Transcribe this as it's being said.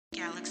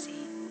galaxy.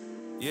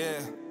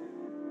 Yeah.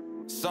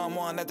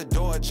 Someone at the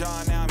door,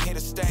 John, now I'm here to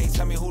stay.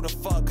 Tell me who the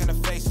fuck gonna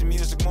face the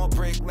music. More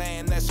brick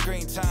laying, less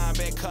screen time.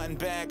 Been cutting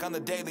back on the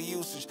daily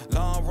usage.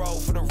 Long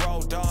road for the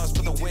road dogs,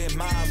 for the weird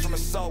miles from a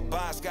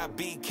soapbox. Got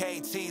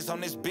BKTs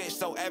on this bitch,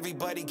 so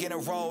everybody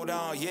getting rolled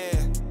on,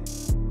 yeah.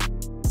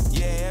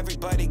 Yeah,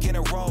 everybody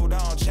getting rolled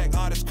on. Check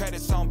artist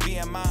credits on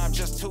BMI. I'm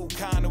just too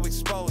kind to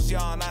expose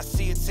y'all. And I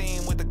see a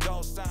team with the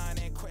gold sign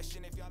and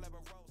question if y'all ever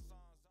wrote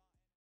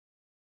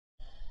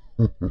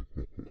songs.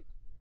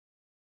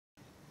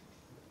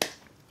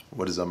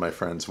 What is up, my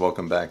friends?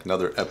 Welcome back.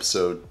 Another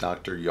episode,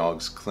 Dr.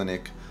 Yawg's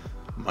Clinic.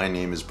 My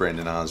name is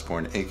Brandon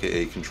Osborne,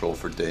 aka Control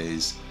for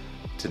Days.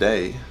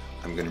 Today,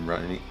 I'm going to be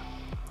running...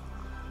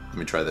 Let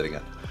me try that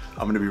again.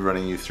 I'm going to be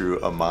running you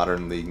through a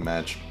Modern League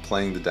match,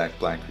 playing the deck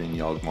Black-Green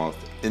Yawgmoth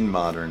in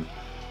Modern.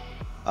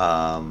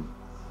 The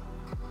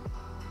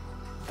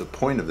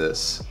point of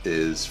this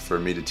is for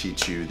me to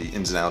teach you the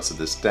ins and outs of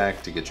this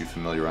deck, to get you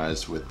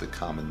familiarized with the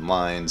common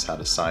lines, how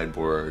to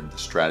sideboard, the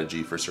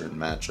strategy for certain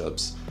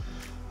matchups.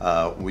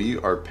 We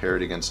are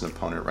paired against an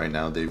opponent right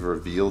now. They've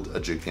revealed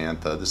a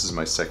Jegantha. This is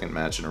my second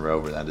match in a row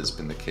where that has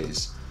been the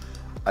case.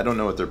 I don't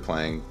know what they're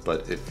playing,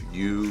 but if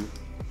you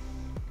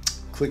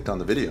clicked on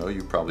the video,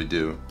 you probably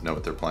do know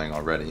what they're playing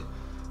already.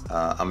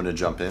 I'm going to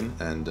jump in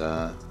and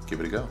give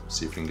it a go,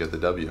 see if we can get the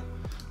W.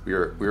 We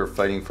are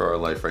fighting for our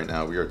life right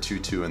now. We are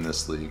 2-2 in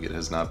this league. It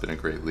has not been a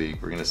great league.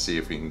 We're going to see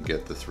if we can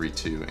get the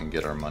 3-2 and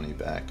get our money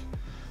back.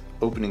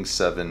 Opening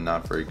 7,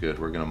 not very good.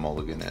 We're going to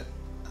mulligan it.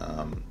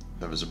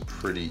 That was a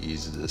pretty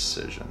easy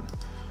decision.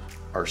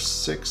 Our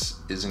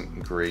 6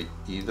 isn't great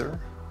either.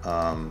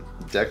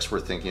 Decks we're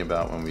thinking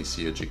about when we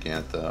see a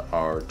Jegantha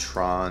are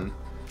Tron,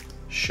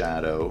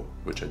 Shadow,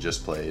 which I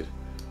just played,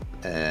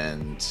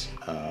 and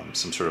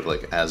some sort of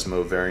like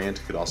Asmo variant.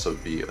 It could also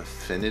be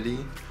Affinity.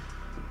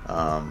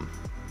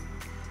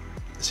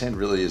 This hand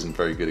really isn't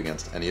very good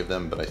against any of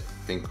them, but I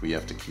think we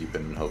have to keep it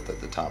and hope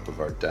that the top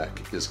of our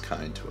deck is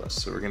kind to us.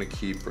 So we're going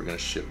to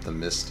ship the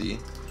Misty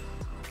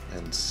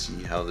and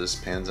see how this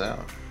pans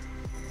out.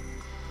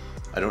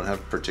 I don't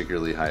have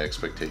particularly high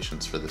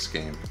expectations for this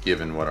game,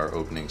 given what our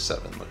opening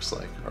 7 looks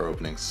like. Our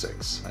opening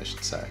 6, I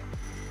should say.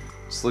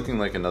 It's looking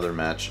like another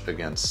match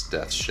against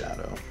Death's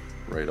Shadow.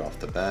 Right off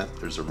the bat,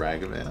 there's a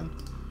Ragavan.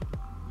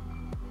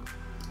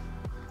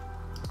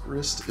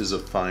 Grist is a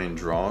fine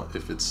draw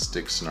if it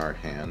sticks in our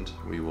hand.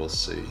 We will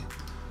see.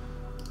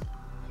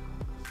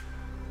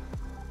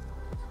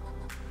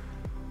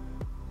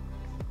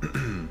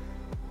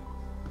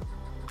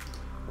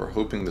 We're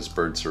hoping this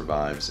bird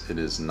survives. It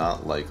is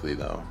not likely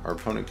though. Our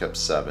opponent kept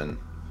 7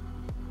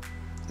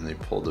 and they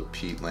pulled a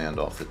peat land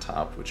off the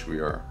top, which we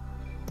are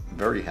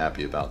very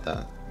happy about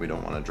that. We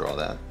don't want to draw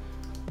that.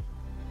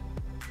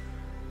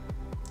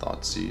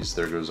 Thoughtseize,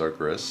 there goes our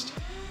Grist.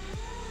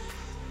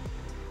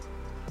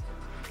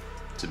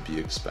 To be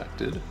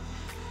expected.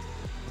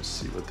 Let's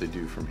see what they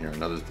do from here.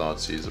 Another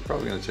Thoughtseize. They're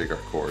probably going to take our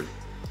cord.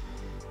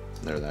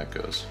 There that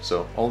goes.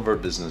 So all of our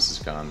business is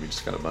gone. We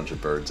just got a bunch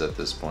of birds at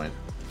this point.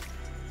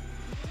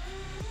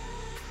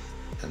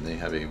 And they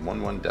have a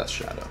 1/1 Death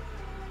Shadow.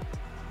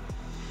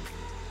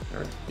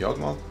 Alright,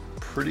 Yawgmoth,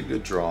 pretty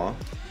good draw.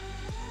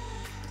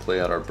 Play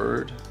out our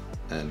bird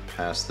and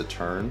pass the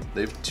turn.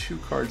 They have 2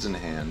 cards in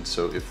hand,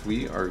 so if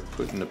we are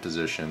put in a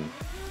position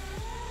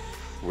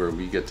where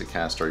we get to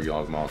cast our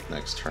Yawgmoth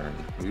next turn,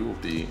 we will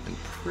be in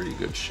pretty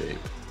good shape.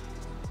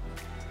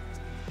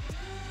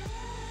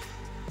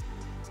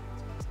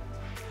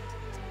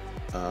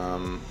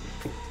 I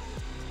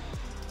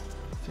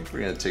think we're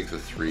going to take the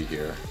 3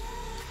 here.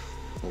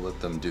 We'll let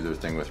them do their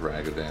thing with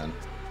Ragavan.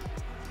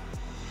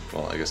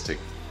 Well, I guess take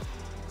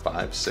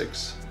 5,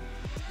 6.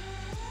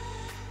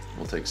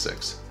 We'll take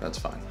 6. That's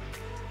fine.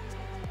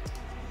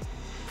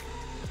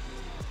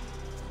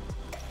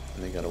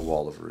 And they got a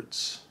wall of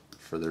roots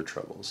for their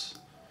troubles.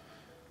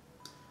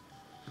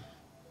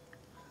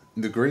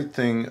 The great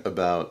thing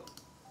about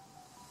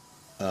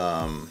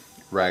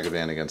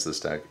Ragavan against this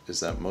deck is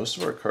that most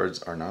of our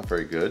cards are not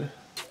very good.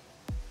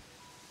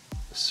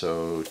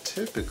 So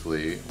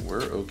typically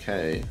we're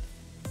okay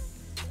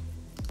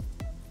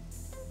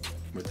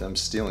with them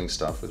stealing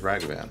stuff with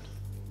Ragavan.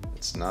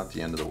 It's not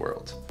the end of the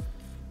world.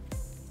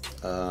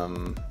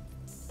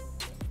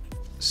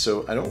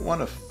 So I don't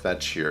want to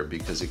fetch here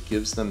because it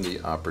gives them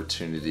the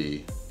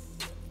opportunity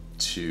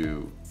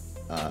to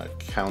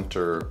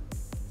counter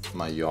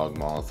my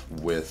Yawgmoth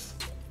with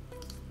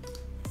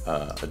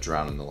a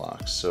Drown in the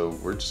Locks. So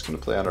we're just going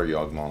to play out our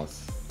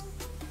Yawgmoth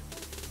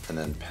and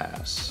then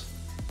pass.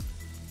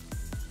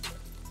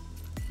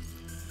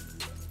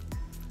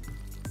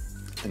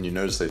 And you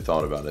notice they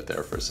thought about it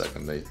there for a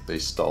second. They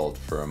stalled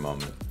for a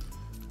moment,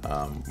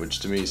 which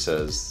to me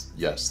says,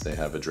 yes, they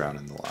have a Drown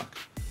in the Lock.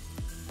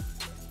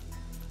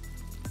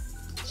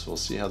 So we'll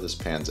see how this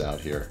pans out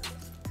here.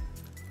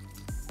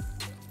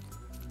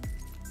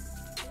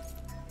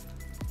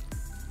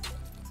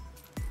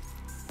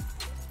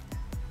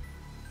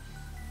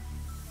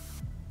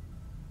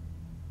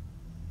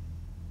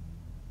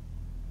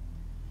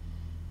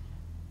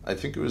 I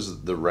think it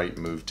was the right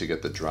move to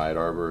get the Dryad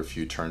Arbor a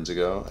few turns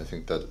ago. I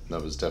think that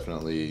was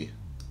definitely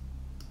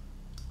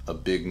a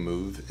big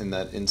move in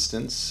that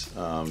instance,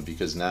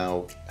 because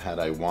now, had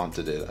I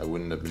wanted it, I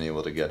wouldn't have been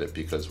able to get it,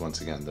 because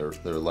once again,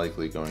 they're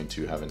likely going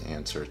to have an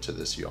answer to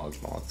this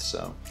Yawgmoth,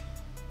 so.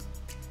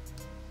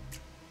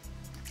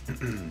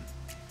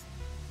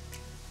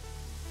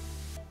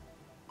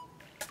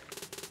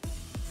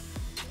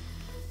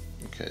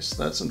 Okay,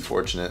 so that's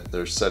unfortunate.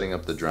 They're setting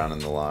up the Drown in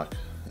the Loch,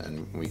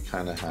 and we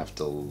kind of have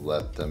to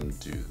let them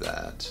do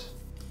that.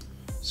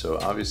 So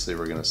obviously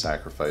we're going to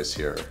sacrifice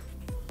here.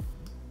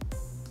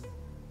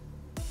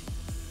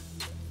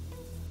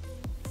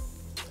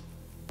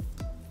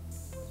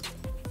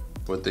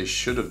 What they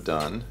should have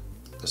done,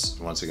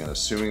 once again,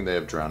 assuming they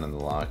have Drown in the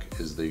Loch,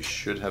 is they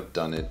should have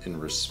done it in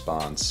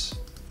response,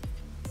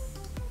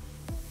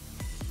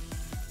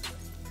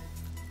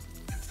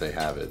 if they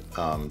have it,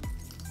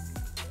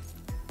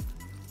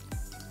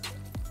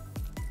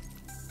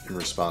 in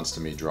response to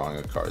me drawing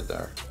a card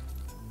there.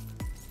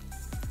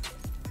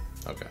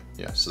 Okay,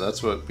 yeah, so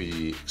that's what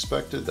we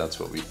expected, that's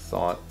what we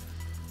thought.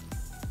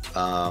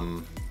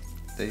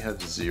 They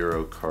have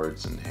 0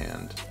 cards in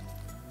hand.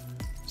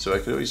 So I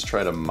could always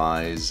try to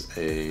mise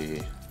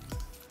a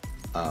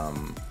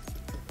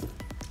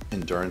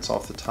endurance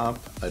off the top.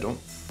 I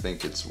don't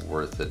think it's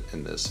worth it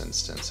in this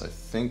instance. I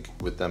think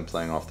with them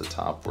playing off the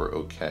top, we're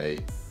okay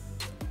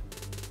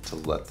to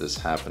let this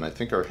happen. I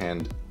think our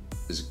hand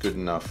is good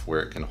enough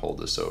where it can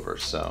hold us over,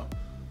 so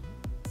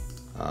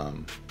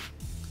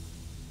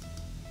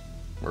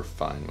we're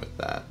fine with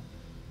that.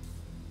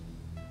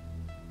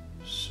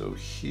 So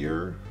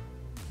here,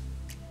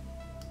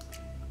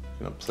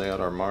 we're gonna play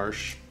out our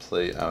Marsh,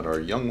 play out our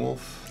Young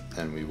Wolf,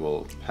 and we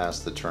will pass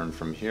the turn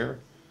from here.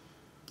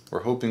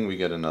 We're hoping we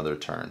get another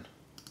turn.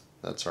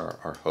 That's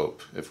our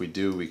hope. If we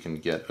do, we can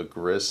get a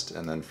Grist,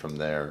 and then from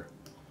there,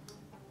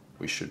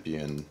 we should be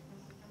in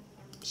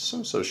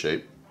so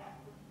shape.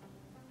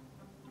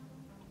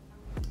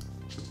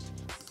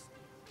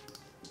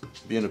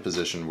 Be in a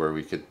position where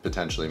we could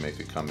potentially make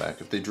a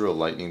comeback. If they drew a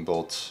Lightning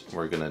Bolt,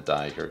 we're gonna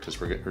die here because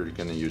we're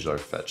gonna use our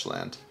fetch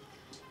land.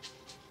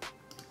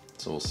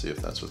 So we'll see if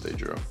that's what they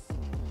drew.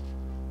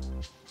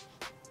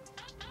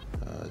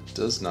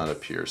 Does not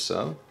appear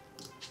so.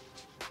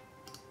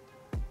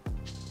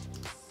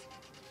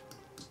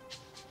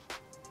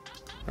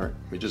 Alright,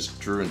 we just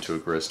drew into a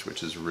Grist,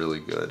 which is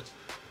really good.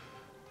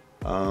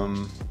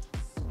 We'll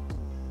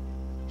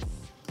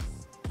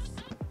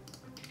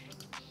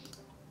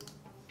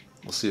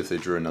see if they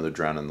drew another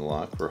Drown in the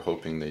Loch. We're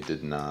hoping they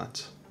did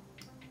not.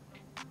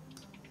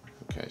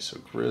 Okay, so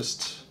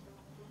Grist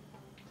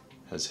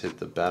has hit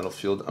the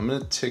battlefield. I'm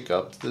going to tick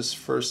up this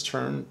first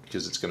turn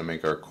because it's going to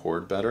make our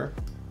chord better.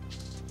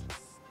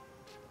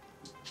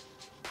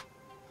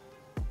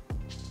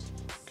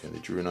 Okay, they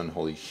drew an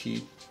Unholy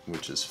Heat,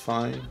 which is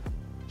fine.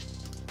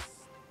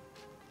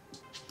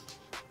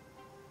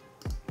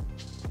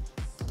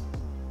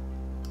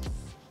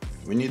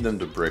 We need them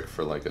to brick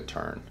for like a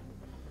turn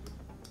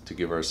to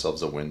give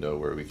ourselves a window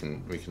where we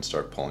can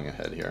start pulling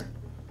ahead here.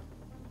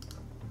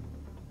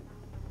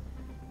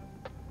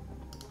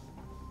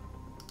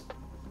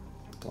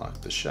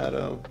 Block the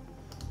Shadow.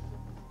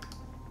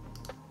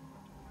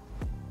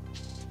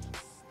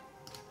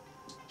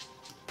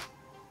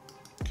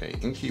 Okay,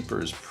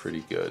 Innkeeper is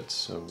pretty good,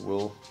 so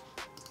we'll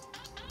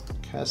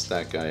cast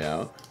that guy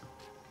out.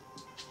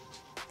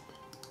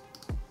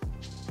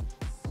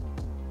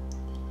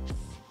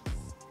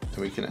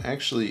 And we can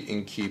actually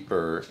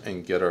Innkeeper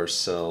and get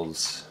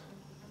ourselves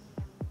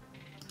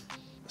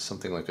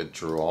something like a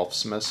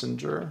Drawf's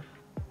Messenger,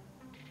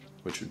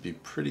 which would be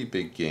pretty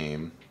big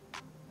game.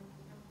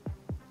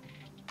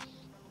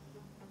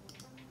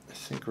 I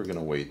think we're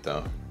gonna wait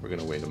though. We're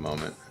gonna wait a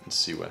moment and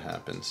see what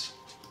happens.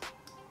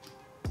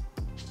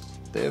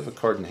 They have a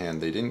card in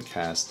hand. They didn't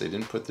cast, they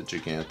didn't put the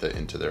Jegantha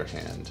into their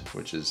hand,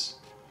 which is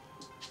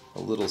a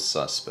little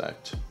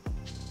suspect.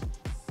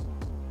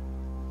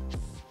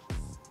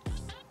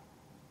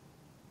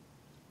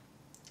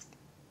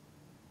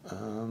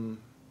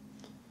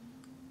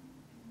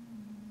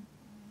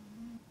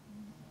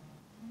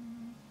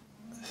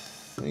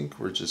 I think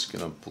we're just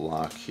gonna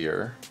block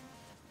here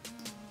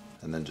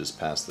and then just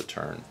pass the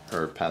turn,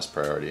 or pass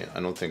priority. I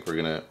don't think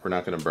we're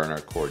not gonna burn our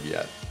chord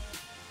yet.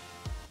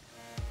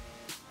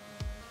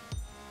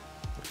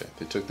 Okay,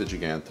 they took the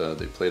Jegantha,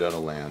 they played out a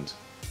land.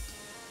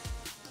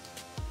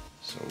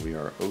 So we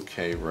are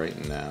okay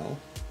right now.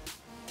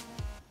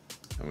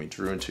 And we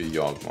drew into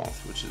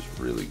Yawgmoth, which is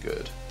really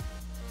good.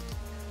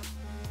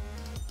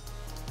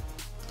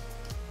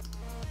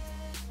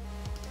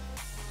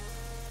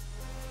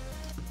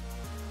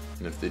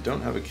 And if they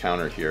don't have a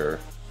counter here,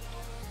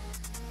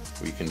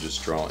 we can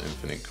just draw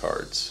infinite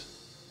cards.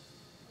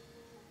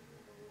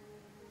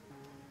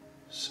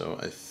 So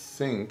I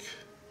think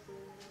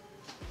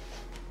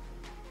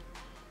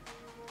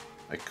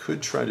I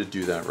could try to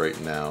do that right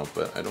now,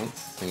 but I don't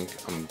think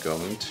I'm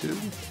going to.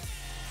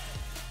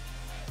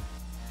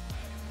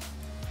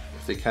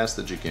 If they cast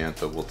the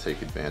Jegantha, we'll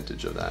take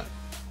advantage of that.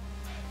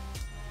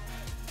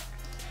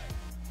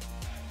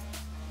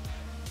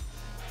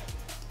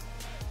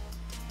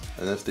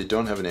 And if they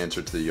don't have an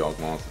answer to the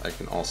Yawgmoth, I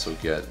can also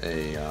get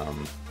a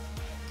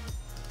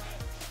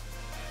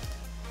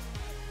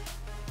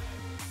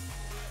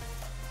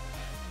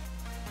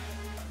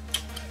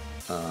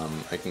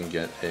I can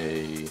get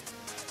a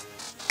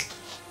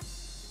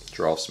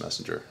Drolf's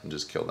Messenger and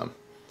just kill them.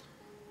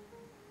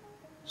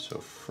 So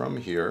from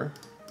here,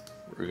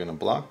 we're gonna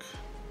block.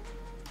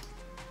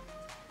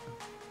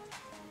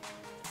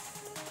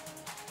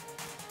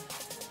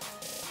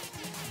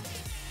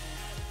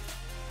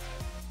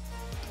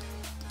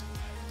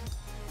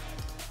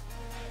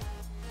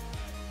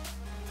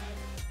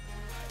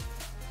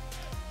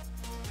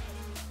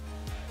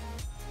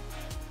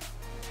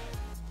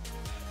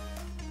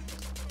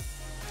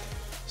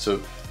 So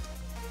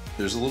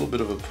there's a little bit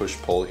of a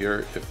push-pull here.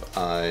 If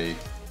I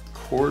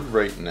chord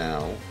right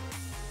now,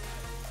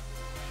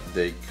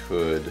 they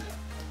could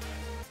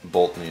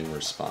bolt me in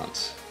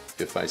response.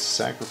 If I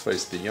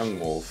sacrifice the young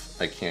wolf,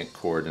 I can't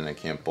chord and I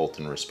can't bolt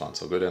in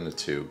response. I'll go down to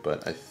 2,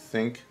 but I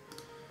think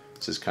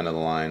this is kind of the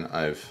line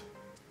I've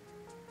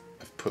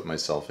put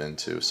myself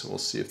into. So we'll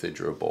see if they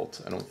drew a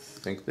bolt. I don't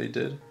think they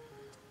did.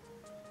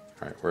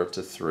 All right, we're up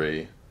to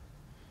 3.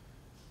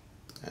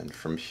 And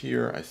from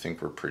here, I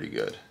think we're pretty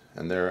good.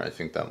 And there, I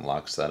think that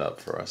locks that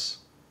up for us.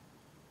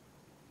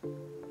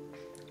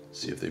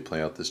 See if they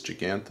play out this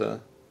Jegantha.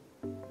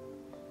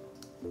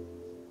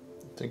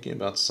 Thinking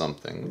about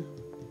something.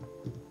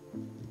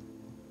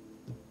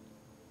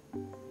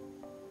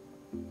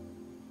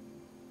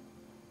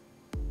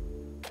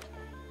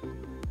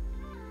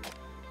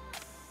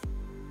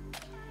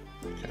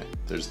 Okay,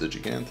 there's the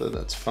Jegantha,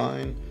 that's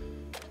fine.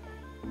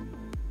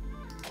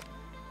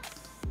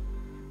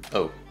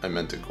 Oh, I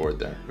meant to chord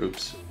there.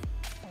 Oops.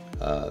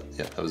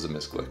 Yeah, that was a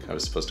misclick. I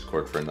was supposed to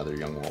chord for another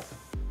young wolf.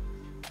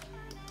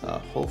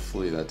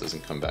 Hopefully that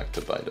doesn't come back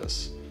to bite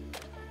us.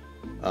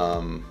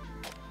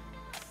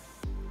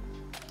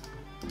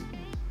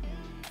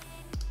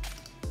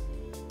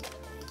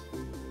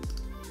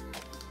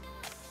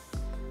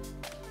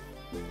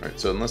 Alright,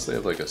 so unless they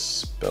have like a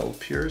Spell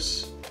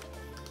Pierce,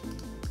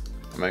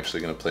 I'm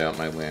actually going to play out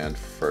my land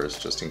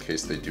first, just in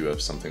case they do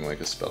have something like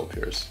a Spell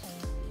Pierce.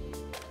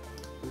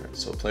 Alright,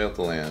 so I'll play out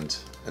the land,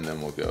 and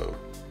then we'll go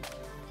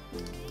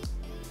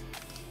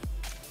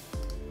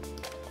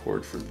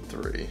chord for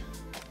 3.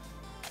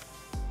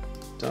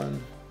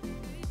 Done.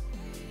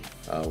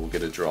 We'll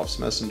get a Drolf's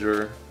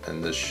Messenger,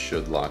 and this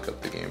should lock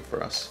up the game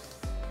for us.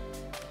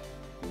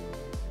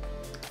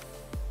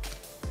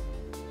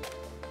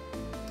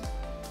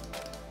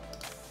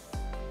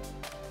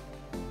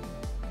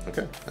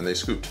 Okay, and they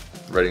scooped.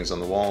 Writing's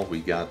on the wall, we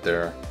got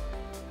there.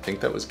 I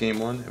think that was game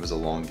 1. It was a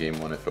long game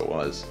 1 if it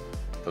was.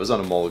 It was on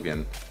a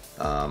mulligan.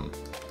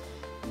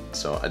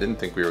 So I didn't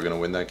think we were going to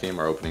win that game.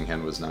 Our opening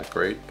hand was not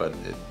great, but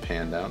it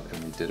panned out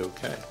and we did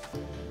okay.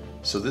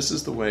 So this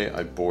is the way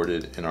I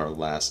boarded in our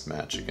last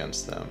match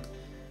against them.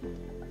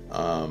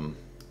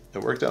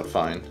 It worked out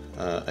fine.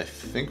 I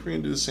think we're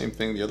going to do the same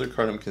thing. The other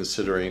card I'm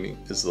considering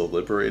is the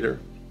Liberator,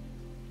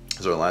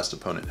 because our last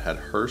opponent had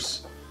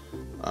Hearse.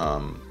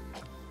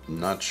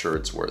 Not sure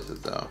it's worth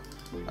it though.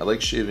 I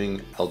like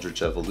shaving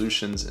Eldritch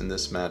Evolutions in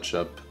this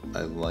matchup.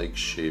 I like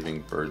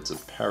shaving Birds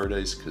of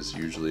Paradise because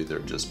usually they're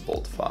just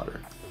bolt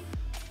fodder.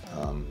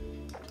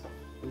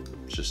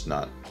 Just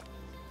not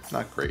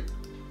great.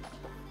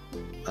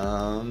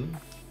 I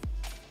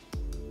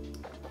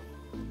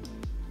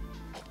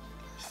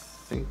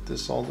think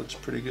this all looks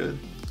pretty good,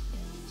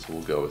 so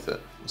we'll go with it.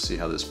 We'll see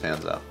how this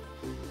pans out.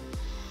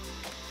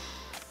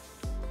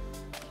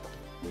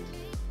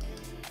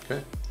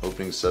 Okay,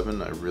 opening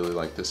 7. I really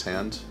like this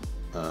hand.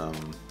 I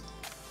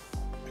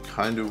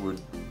kind of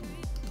would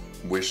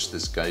wish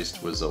this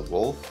Geist was a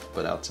wolf,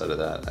 but outside of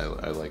that,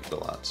 I like it a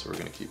lot, so we're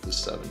going to keep this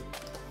 7.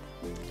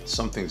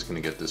 Something's going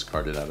to get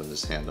discarded out of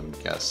this hand, I'm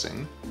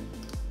guessing.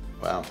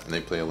 Wow, and they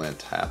play a land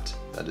tapped.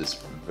 That is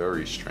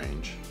very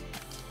strange.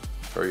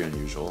 Very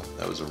unusual.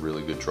 That was a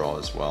really good draw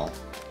as well.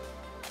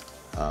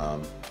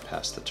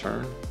 Pass the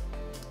turn.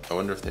 I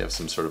wonder if they have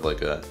some sort of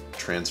like a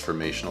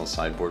transformational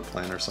sideboard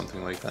plan or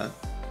something like that.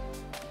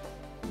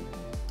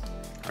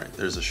 Alright,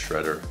 there's a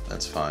Shredder.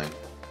 That's fine.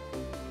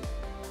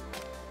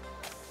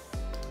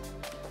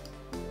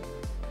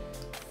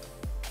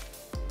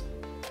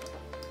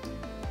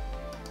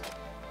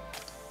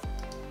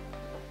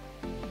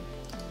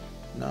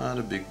 Not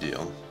a big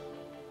deal.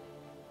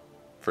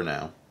 For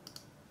now.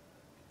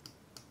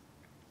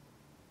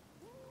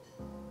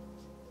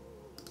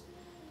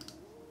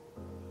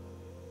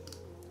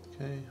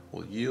 Okay,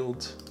 we'll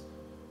yield.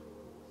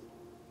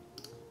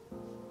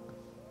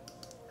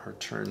 Our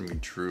turn, we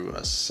drew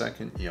a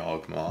second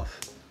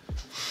Yawgmoth.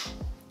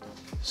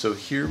 So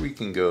here we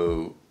can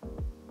go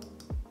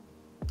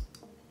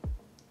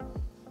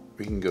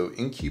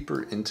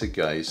Innkeeper into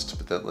Geist,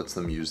 but that lets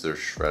them use their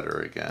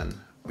Shredder again.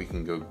 We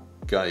can go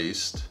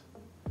Geist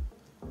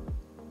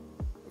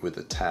with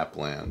a tap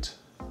land.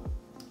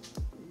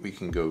 We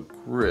can go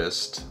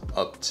Grist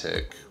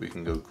uptick. We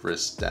can go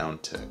Grist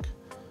downtick.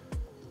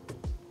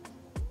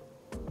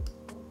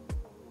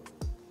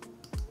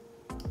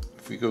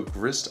 If we go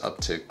Grist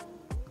uptick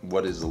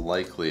what is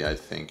likely, I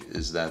think,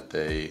 is that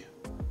they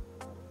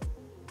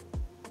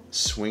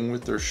swing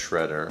with their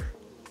Shredder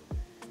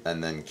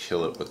and then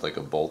kill it with like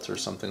a bolt or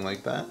something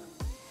like that.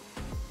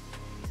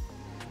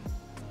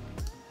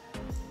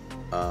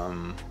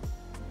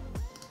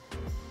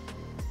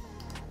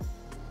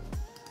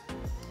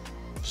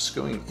 Just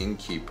going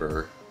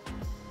Innkeeper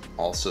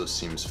also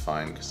seems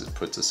fine because it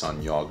puts us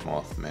on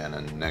Yawgmoth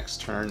mana next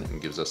turn and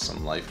gives us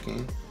some life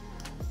gain.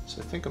 So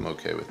I think I'm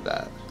okay with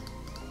that.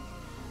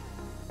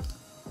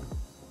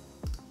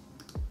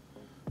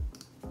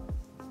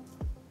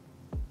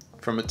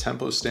 From a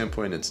tempo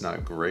standpoint, it's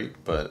not great,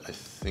 but I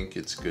think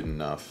it's good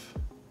enough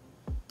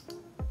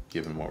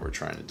given what we're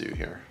trying to do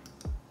here.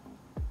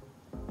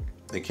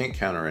 They can't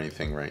counter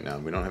anything right now.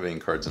 We don't have any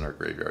cards in our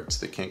graveyard,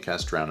 so they can't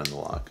cast Drown in the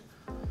Loch.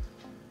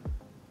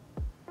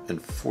 And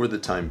for the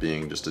time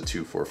being, just a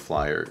 2/4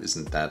 flyer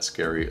isn't that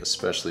scary,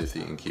 especially if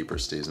the Innkeeper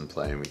stays in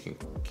play and we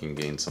can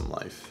gain some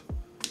life.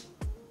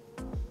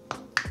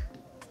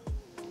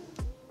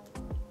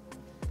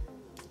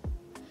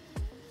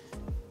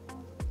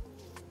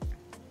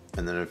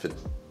 And then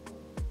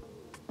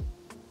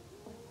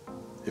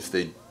if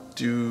they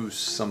do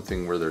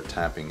something where they're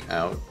tapping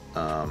out,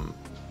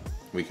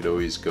 we could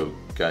always go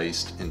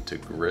Geist into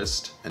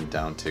Grist and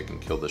downtick and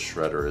kill the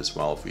Shredder as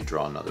well if we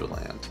draw another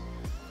land,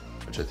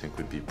 which I think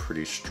would be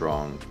pretty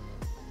strong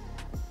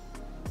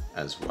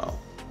as well.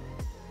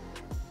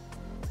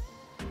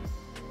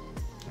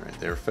 Alright,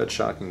 they were Fed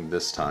Shocking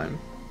this time.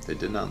 They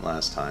did not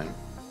last time,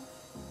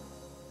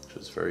 which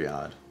was very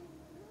odd.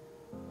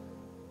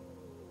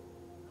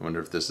 I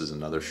wonder if this is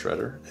another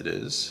Shredder. It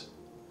is.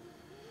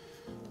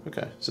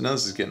 Okay, so now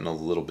this is getting a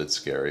little bit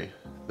scary.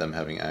 Them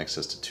having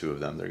access to two of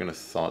them. They're going to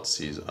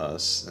Thoughtseize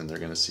us, and they're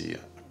going to see a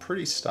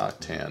pretty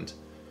stocked hand,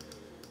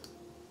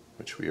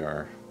 which we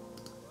are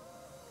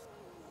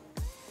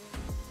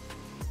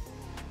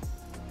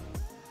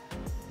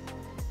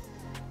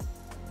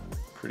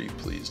pretty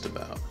pleased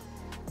about.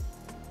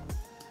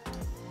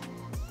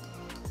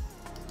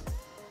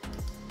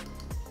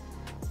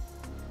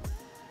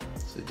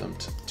 So they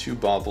dumped 2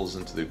 Baubles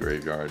into the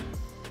graveyard.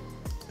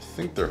 I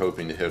think they're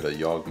hoping to hit a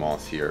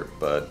Yawgmoth here,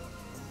 but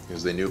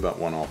because they knew about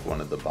one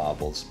of the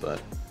Baubles,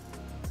 but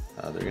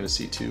they're going to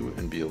see 2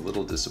 and be a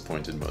little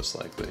disappointed most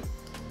likely.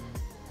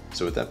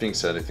 So with that being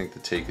said, I think the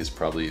take is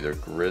probably either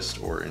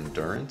Grist or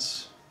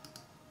Endurance.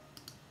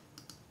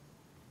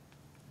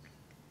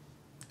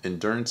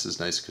 Endurance is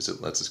nice because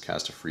it lets us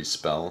cast a free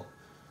spell,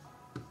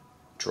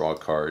 draw a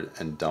card,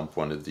 and dump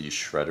one of these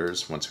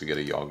Shredders once we get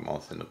a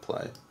Yawgmoth into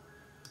play.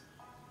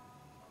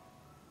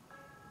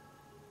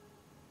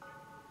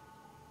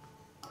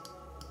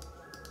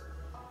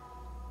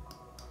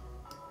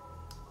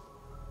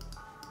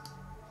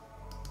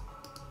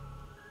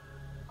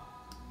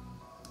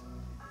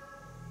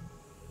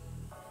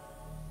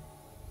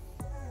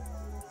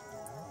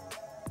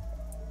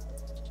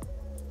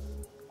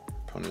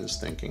 Opponent is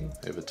thinking.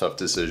 They have a tough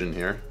decision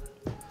here.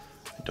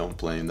 I don't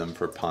blame them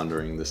for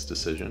pondering this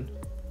decision.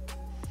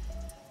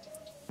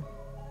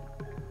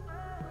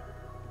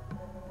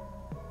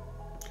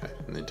 Okay,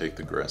 and they take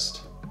the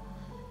Grist.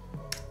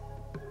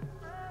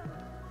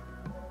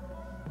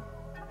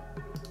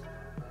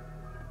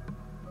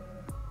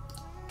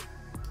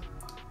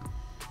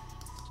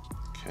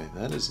 Okay,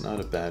 that is not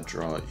a bad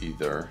draw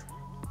either.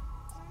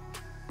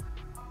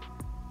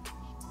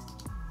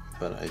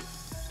 But I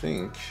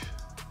think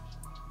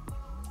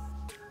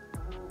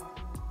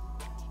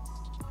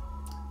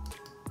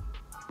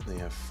they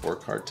have 4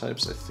 card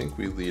types. I think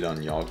we lead on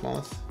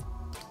Yawgmoth.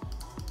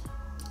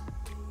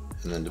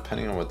 And then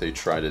depending on what they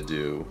try to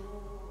do,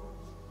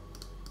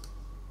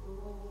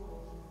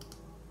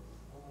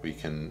 we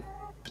can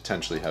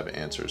potentially have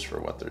answers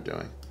for what they're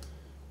doing.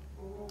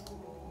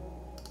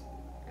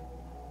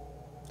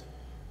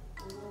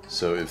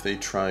 So if they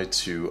try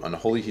to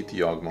Unholy Heat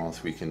the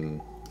Yawgmoth, we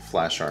can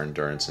flash our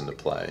Endurance into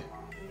play.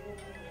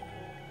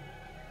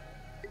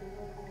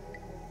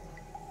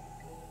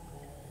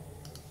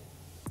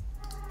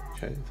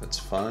 Okay, that's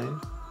fine.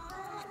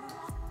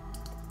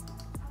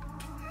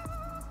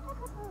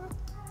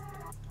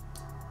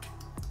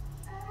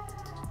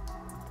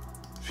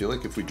 I feel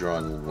like if we draw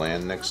on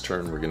land next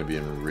turn, we're going to be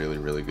in really,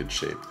 really good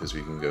shape because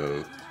we can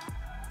go,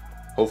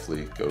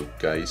 hopefully, go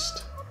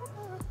Geist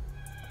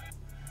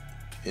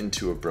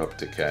into Abrupt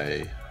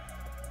Decay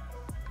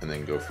and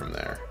then go from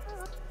there.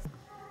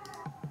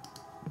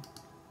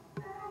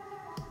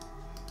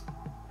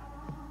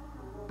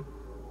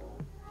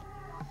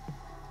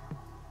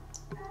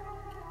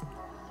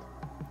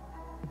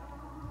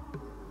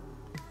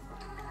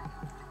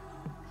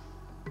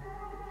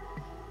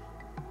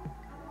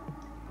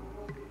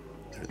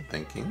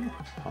 Thinking,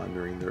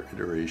 pondering their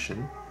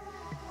iteration.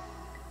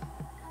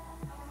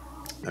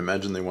 I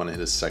imagine they want to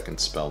hit a second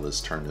spell this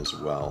turn as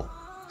well,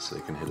 so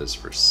they can hit us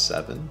for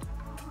 7,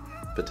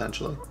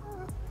 potentially.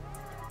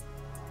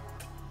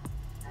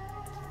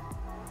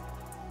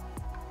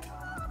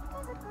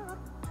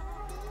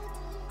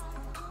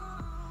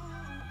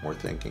 More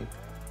thinking,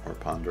 more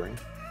pondering.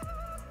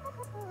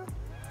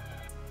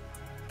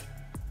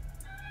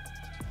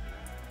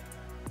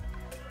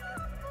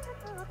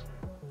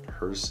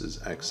 Hearse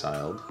is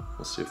exiled.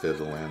 We'll see if they have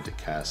the land to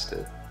cast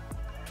it.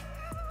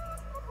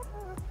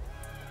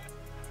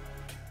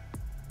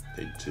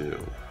 They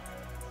do.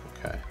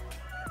 Okay.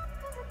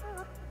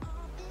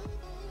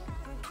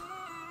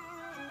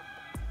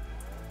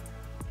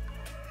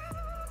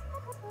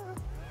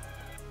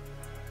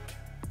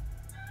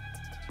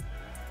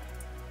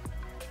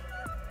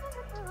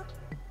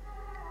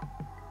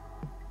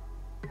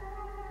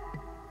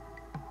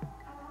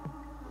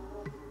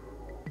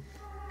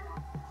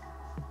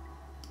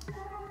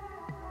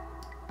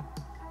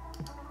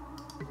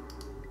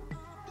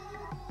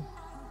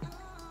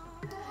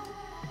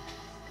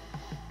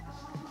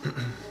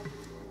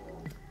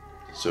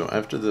 So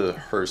after the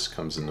Hearse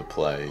comes into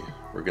play,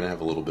 we're going to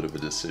have a little bit of a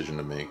decision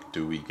to make.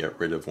 Do we get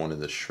rid of one of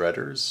the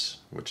Shredders,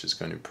 which is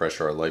going to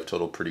pressure our life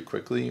total pretty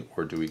quickly,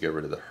 or do we get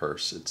rid of the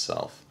Hearse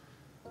itself?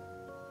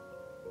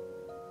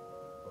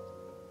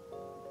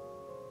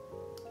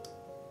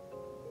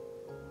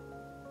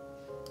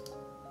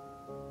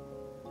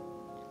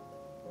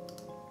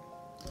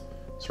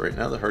 So right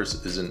now the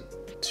Hearse isn't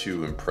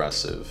too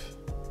impressive.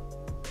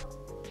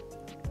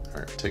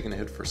 Alright, taking a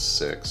hit for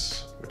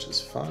 6, which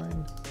is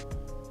fine.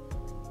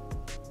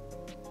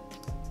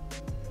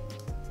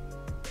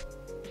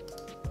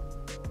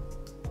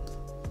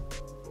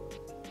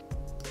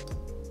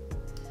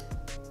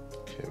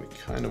 Okay, we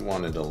kind of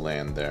wanted to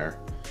land there.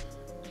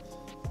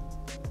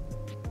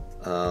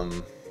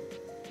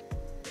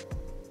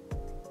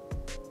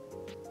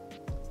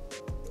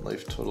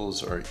 Life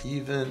totals are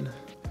even.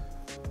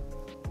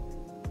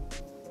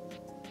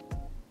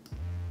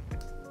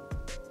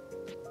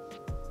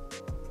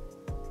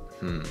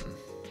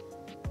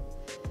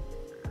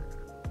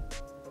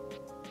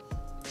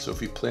 So if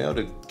we play out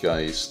a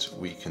Geist,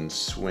 we can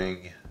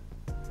swing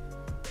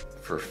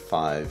for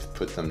 5,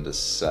 put them to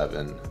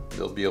 7.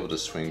 They'll be able to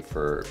swing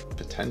for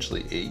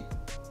potentially 8,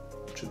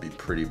 which would be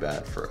pretty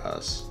bad for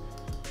us.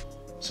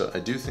 So I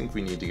do think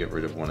we need to get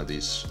rid of one of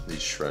these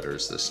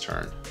Shredders this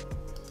turn.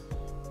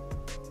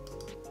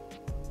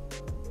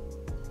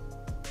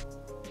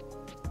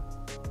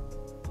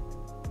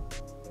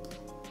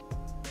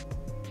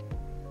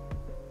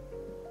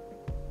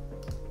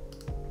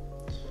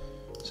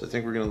 So I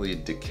think we're going to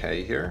lead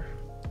Decay here,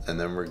 and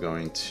then we're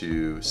going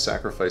to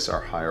sacrifice our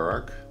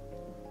Hierarch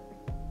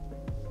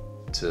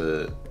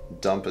to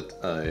dump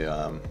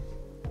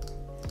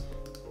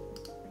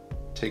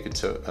take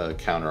a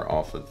counter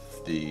off of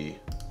the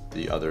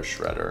other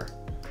Shredder.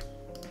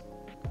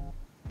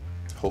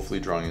 Hopefully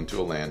drawing into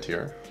a land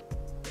here.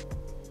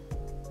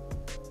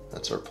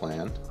 That's our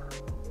plan.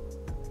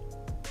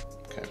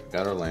 Okay, we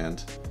got our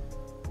land.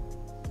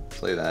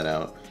 Play that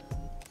out.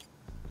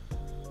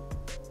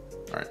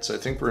 Alright, so I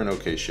think we're in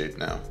okay shape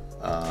now.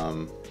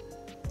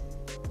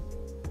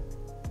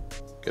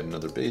 Get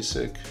another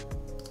basic.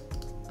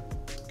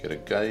 Get a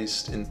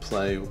Geist in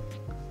play. And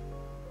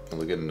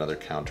we'll get another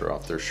counter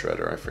off their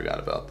Shredder. I forgot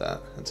about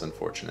that. That's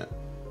unfortunate.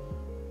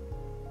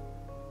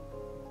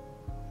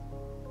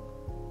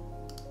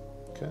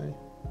 Okay.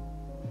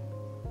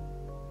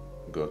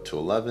 We'll go up to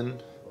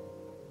 11.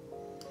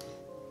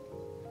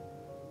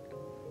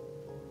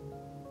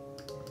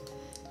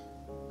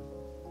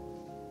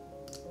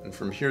 And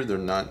from here, they're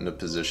not in a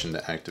position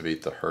to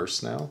activate the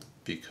Hearse now,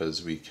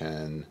 because we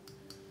can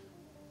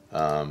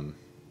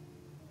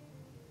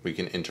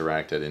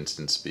interact at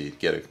instant speed,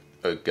 get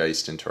a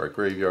Geist into our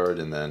graveyard,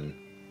 and then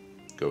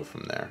go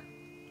from there.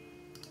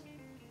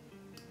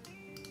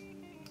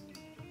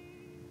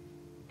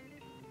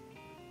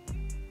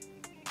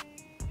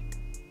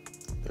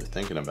 They're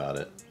thinking about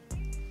it.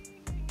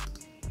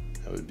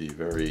 That would be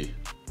very...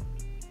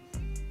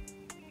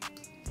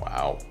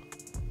 Wow.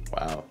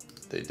 Wow.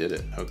 They did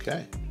it.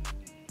 Okay.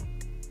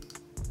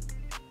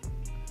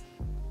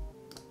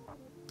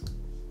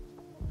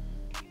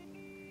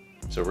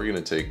 So we're going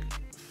to take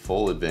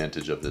full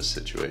advantage of this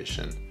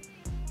situation.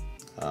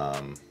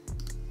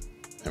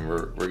 And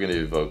we're going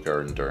to evoke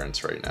our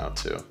Endurance right now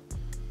too.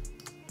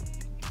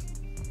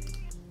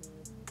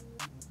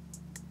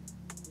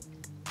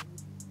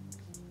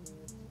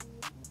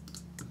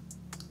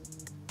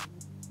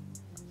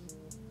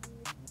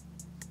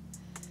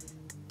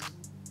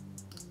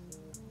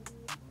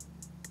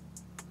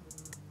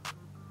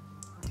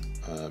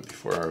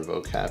 Before our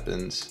evoke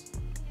happens,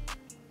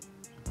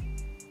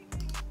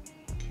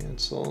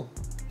 cancel.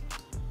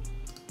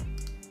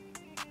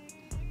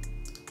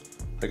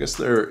 I guess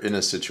they're in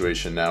a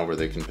situation now where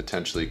they can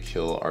potentially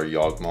kill our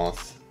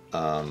Yawgmoth.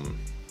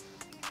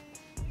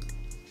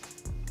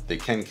 They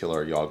can kill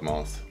our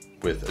Yawgmoth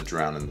with a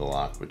Drown in the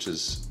Lock, which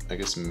is, I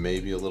guess,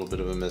 maybe a little bit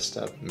of a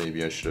misstep.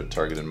 Maybe I should have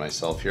targeted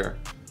myself here.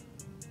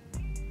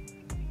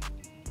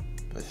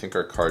 But I think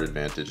our card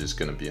advantage is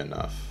going to be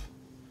enough.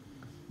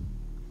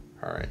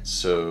 Alright,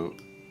 so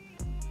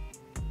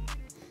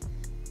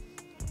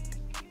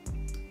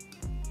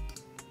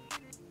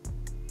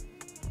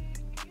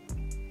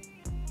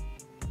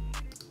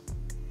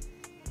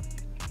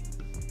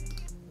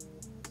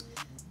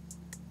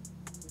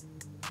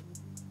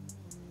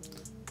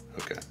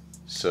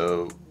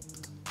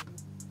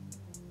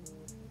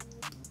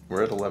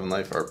we're at 11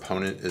 life, our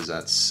opponent is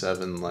at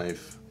 7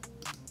 life,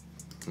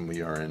 and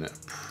we are in a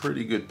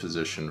pretty good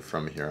position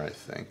from here, I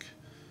think.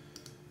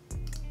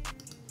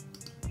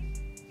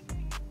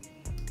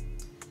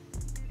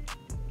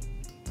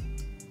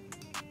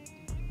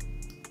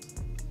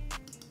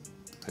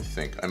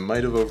 I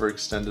might have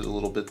overextended a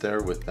little bit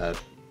there with that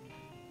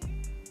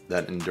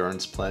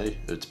endurance play.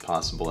 It's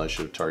possible I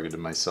should have targeted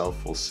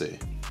myself. We'll see.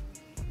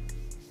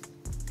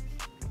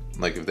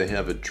 Like if they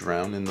have a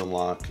drown in the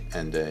lock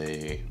and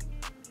a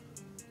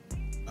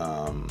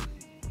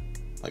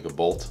like a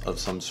bolt of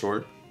some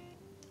sort,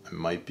 I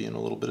might be in a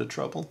little bit of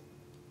trouble.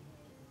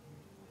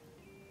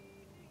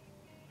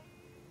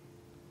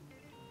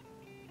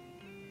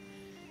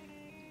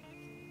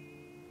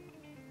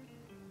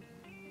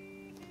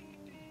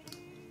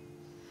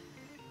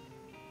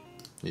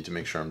 Need to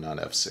make sure I'm not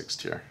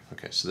F6'd here.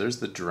 Okay, so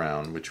there's the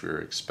drown, which we were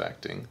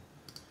expecting.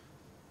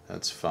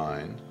 That's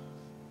fine.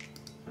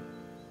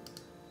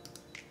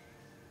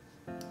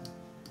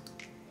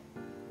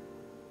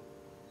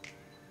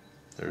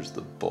 There's the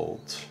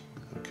bolt.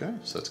 Okay,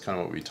 so that's kind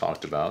of what we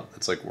talked about.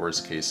 That's like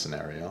worst case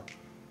scenario.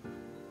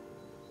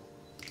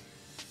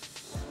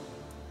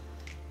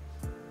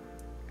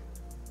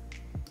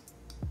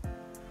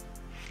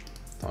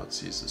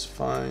 Thoughtseize is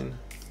fine.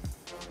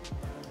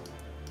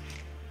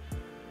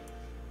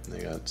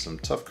 They got some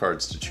tough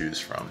cards to choose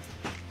from.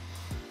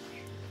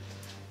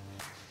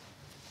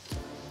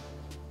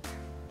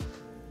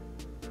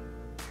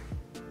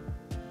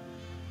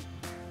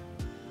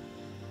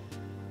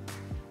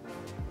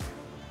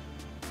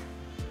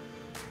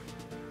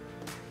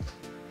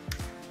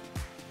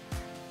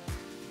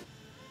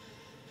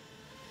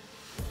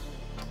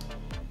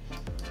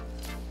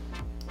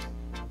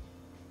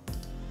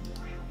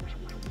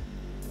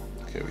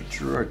 Okay, we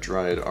drew our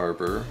Dryad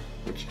Arbor,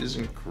 which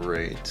isn't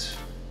great.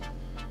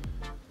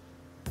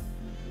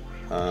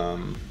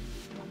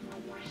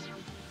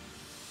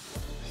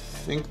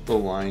 I think the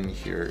line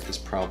here is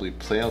probably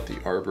play out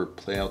the Arbor,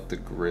 play out the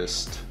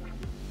Grist,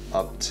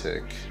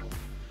 uptick,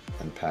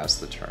 and pass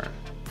the turn.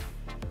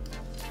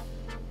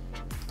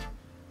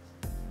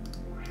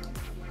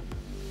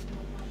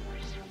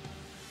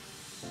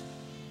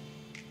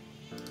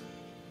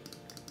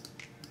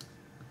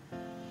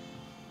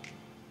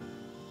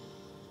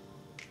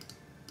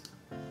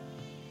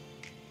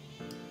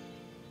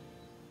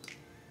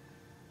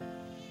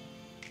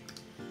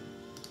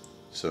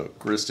 So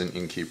Grist and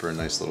Innkeeper, a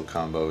nice little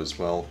combo as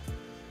well.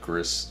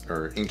 Grist,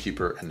 or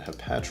Innkeeper and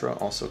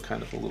Hepatra, also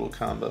kind of a little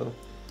combo,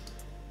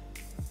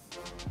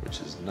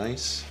 which is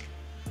nice.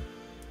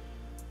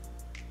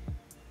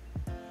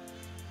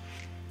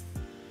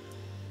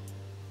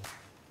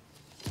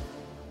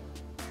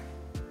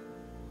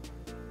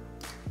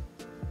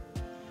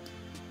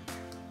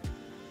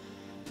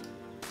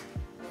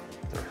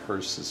 Their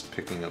Hearse is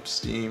picking up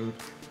steam.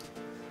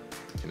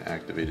 You can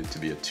activate it to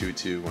be a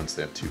 2/2 once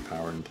they have 2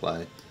 power in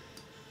play.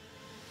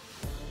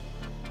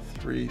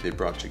 3, they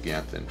brought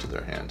Jegantha into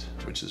their hand,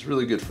 which is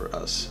really good for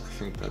us. I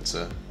think that's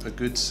a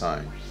good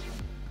sign.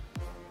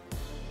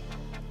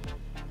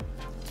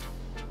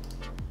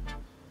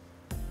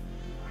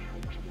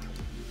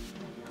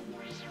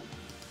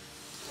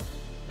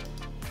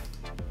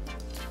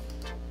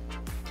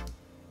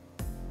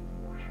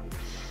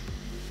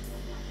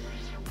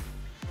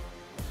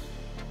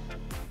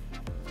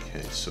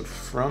 Okay, so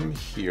from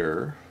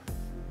here,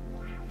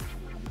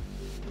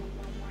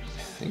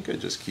 I think I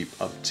just keep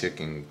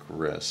upticking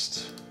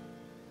Grist.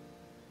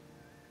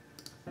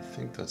 I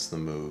think that's the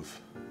move.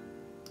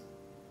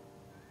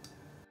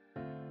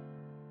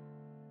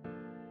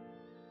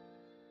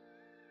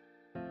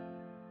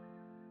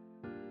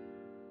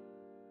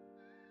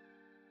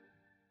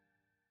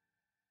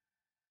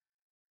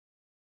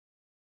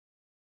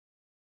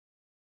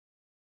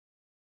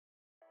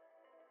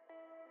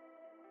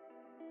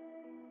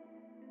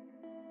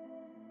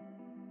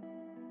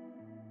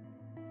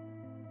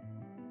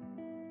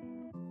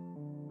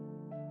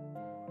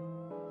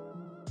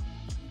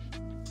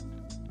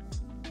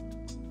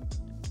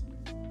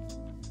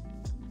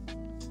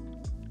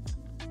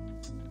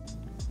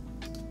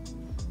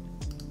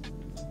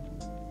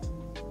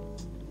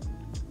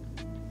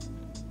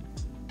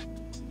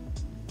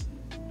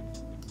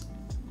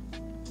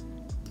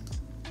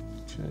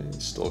 Okay,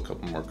 still a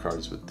couple more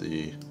cards with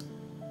the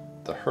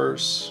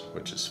Hearse,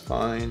 which is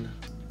fine.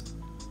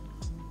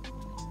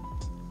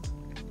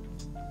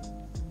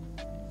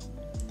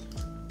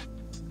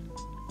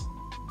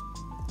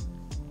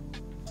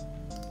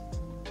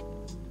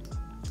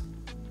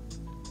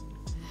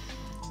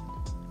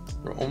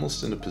 We're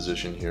almost in a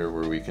position here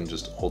where we can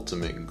just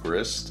ultimate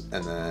Grist,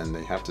 and then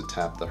they have to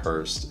tap the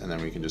Hearse, and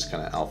then we can just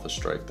kind of alpha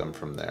strike them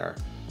from there.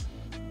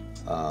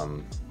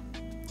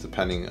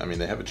 Depending, I mean,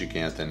 they have a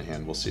Jegantha in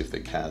hand. We'll see if they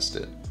cast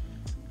it.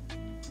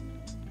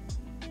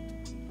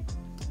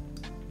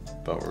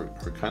 But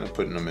we're kind of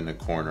putting them in a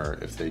corner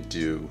if they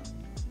do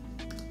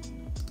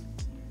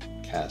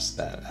cast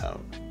that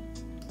out.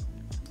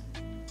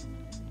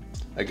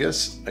 I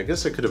guess I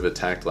could have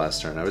attacked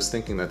last turn. I was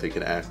thinking that they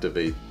could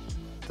activate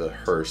the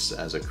hearse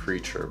as a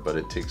creature, but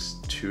it takes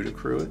 2 to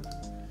crew it.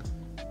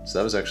 So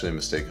that was actually a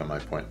mistake on my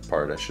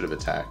part. I should have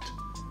attacked.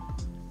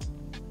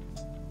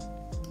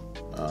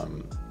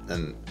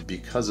 And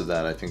because of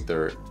that, I think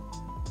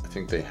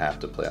they have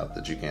to play out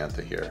the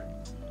Jegantha here.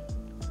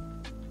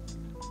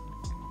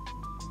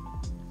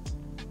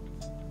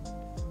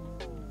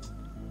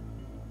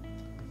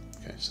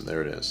 Okay, so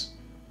there it is.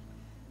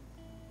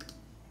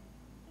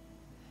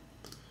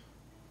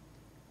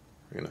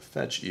 We're going to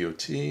fetch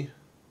EOT.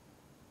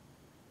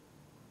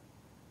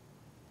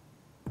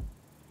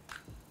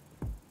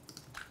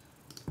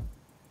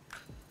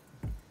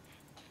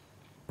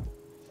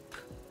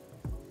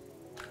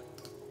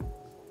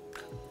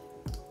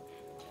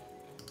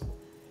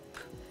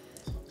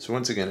 So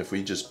once again, if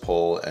we just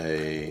pull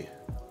a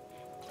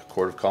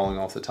Court of Calling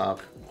off the top,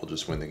 we'll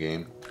just win the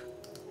game.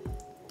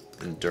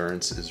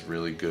 Endurance is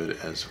really good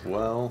as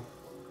well.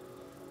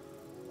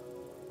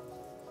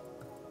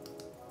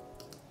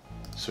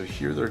 So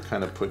here they're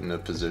kind of put in a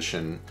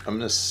position. I'm going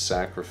to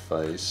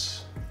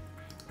sacrifice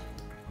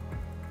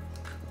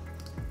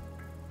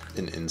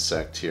an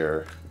insect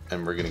here,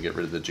 and we're going to get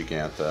rid of the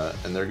Jegantha,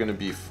 and they're going to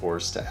be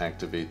forced to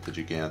activate the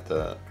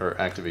Jegantha, or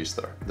activate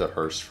the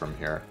hearse from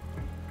here.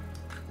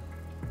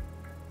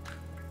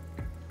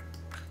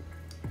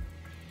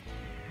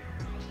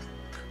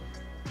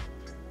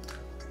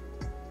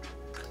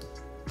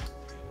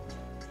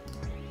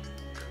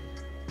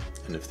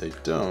 And if they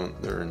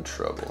don't, they're in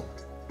trouble.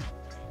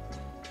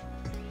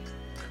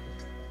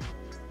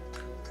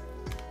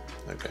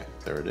 Okay,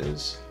 there it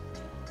is.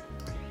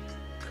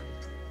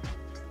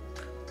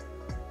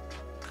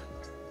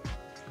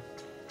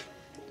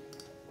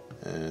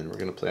 And we're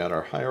going to play out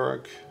our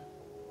Hierarch.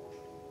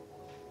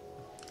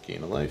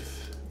 Gain a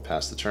life.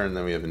 Pass the turn,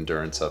 then we have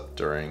Endurance up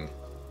during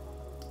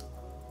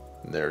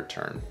their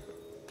turn.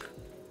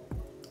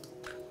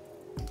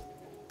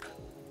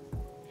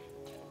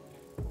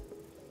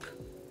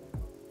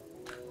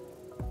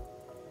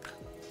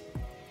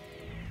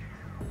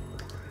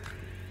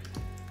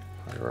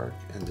 Hierarch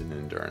and an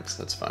Endurance,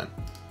 that's fine.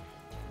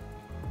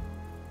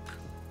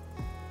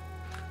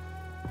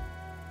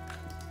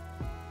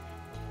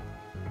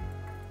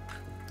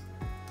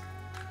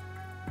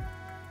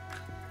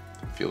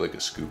 I feel like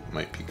a scoop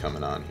might be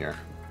coming on here.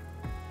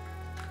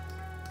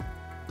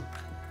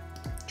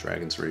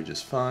 Dragon's Rage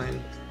is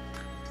fine.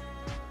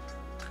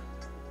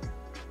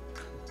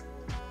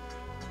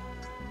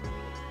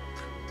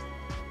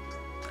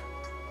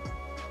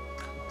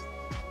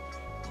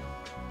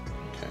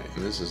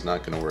 And this is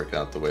not going to work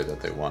out the way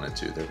that they want it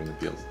to. They're going to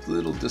be a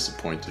little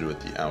disappointed with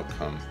the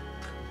outcome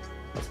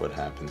of what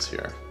happens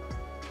here.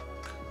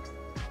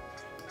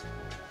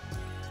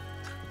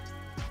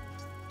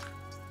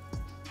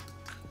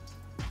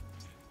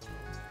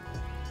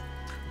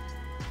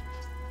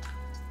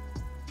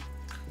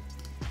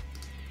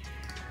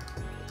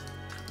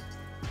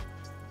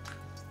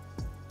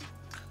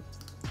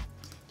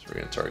 So we're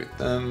going to target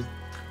them,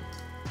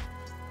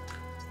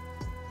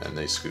 and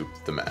they scoop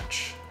the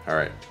match. All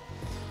right.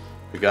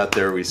 We got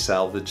there, we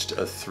salvaged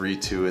a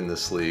 3-2 in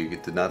this league.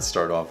 It did not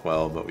start off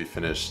well, but we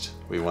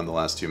won the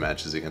last 2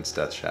 matches against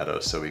Death's Shadow,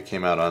 so we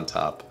came out on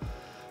top.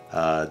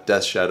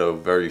 Death's Shadow,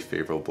 very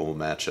favorable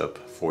matchup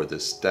for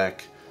this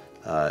deck.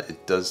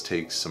 It does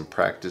take some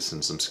practice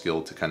and some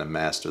skill to kind of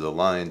master the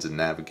lines and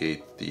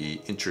navigate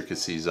the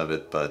intricacies of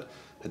it, but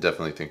I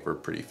definitely think we're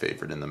pretty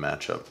favored in the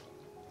matchup.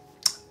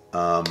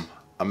 I'm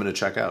going to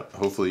check out.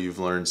 Hopefully you've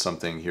learned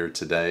something here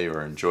today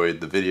or enjoyed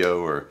the video,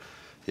 or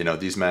you know,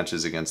 these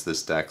matches against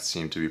this deck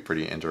seem to be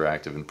pretty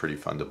interactive and pretty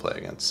fun to play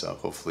against, so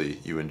hopefully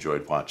you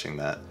enjoyed watching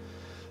that.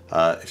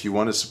 If you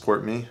want to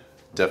support me,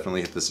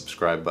 definitely hit the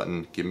subscribe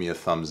button, give me a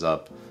thumbs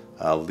up,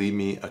 leave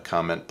me a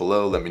comment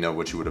below, let me know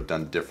what you would have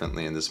done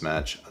differently in this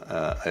match.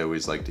 I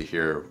always like to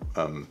hear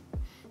you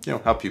know,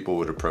 how people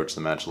would approach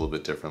the match a little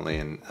bit differently,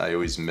 and I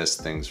always miss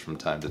things from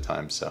time to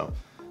time, so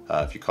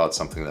if you caught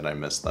something that I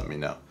missed, let me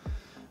know.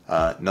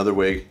 Another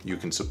way you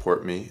can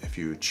support me, if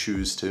you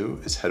choose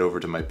to, is head over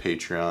to my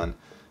Patreon.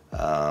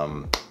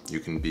 You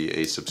can be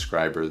a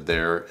subscriber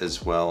there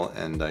as well,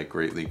 and I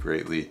greatly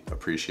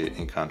appreciate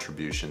any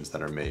contributions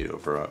that are made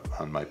over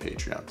on my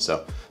Patreon.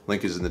 So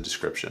link is in the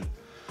description.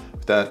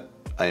 With that,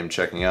 I am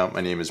checking out.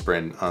 My name is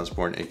Brandon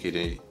Osborne,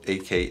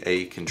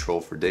 aka Control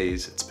for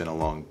Days. It's been a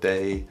long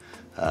day.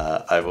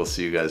 I will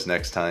see you guys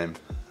next time.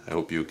 I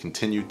hope you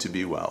continue to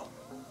be well.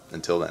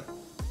 Until then.